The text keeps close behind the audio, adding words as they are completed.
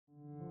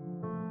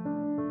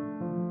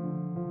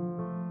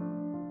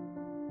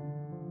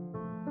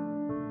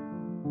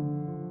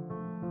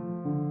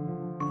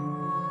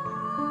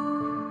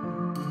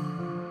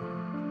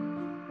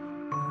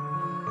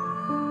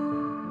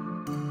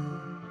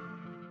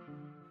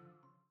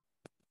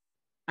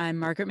I'm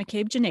Margaret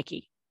McCabe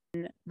Janicki.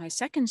 My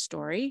second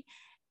story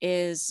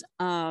is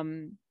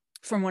from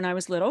when I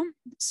was little.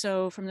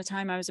 So from the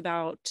time I was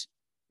about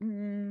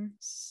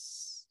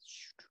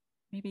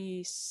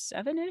maybe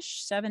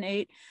seven-ish, 7,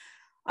 8,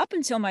 up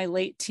until my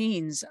late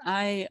teens,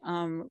 I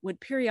would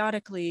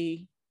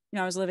periodically,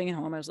 I was living at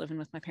home. I was living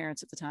with my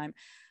parents at the time.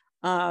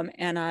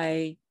 And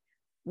I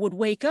would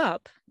wake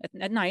up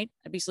at night.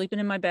 I'd be sleeping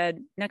in my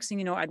bed. Next thing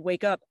you know, I'd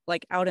wake up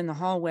like out in the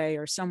hallway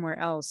or somewhere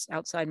else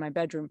outside my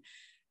bedroom.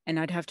 And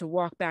I'd have to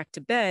walk back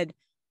to bed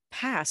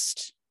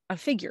past a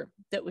figure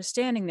that was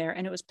standing there,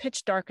 and it was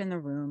pitch dark in the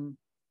room.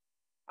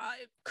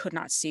 I could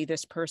not see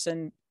this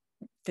person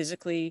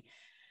physically,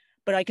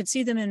 but I could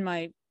see them in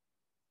my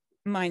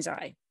mind's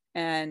eye,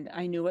 and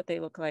I knew what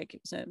they looked like.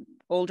 It was an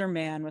older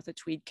man with a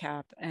tweed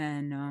cap,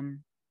 and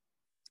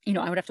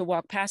I would have to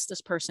walk past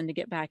this person to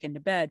get back into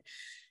bed,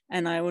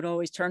 and I would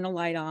always turn the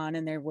light on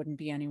and there wouldn't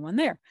be anyone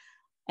there.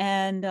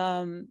 And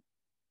a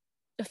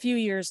few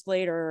years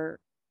later,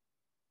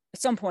 at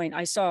some point,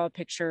 I saw a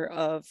picture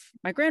of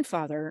my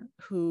grandfather,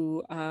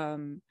 who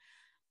I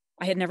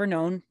had never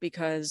known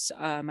because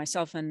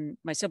myself and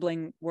my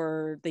sibling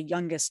were the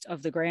youngest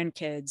of the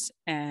grandkids,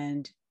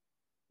 and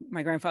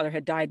my grandfather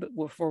had died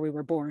before we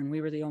were born. We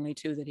were the only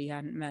two that he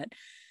hadn't met.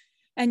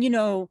 And,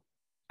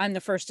 I'm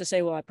the first to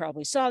say, well, I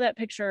probably saw that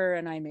picture,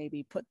 and I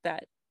maybe put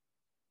that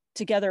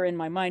together in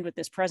my mind with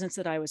this presence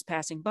that I was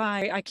passing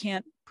by. I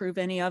can't prove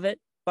any of it,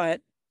 but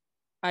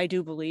I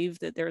do believe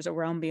that there's a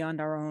realm beyond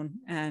our own.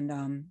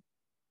 And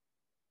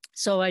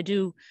so I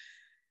do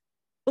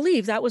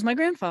believe that was my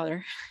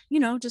grandfather,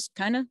 just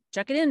kind of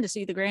check it in to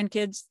see the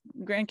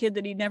grandkid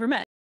that he'd never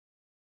met.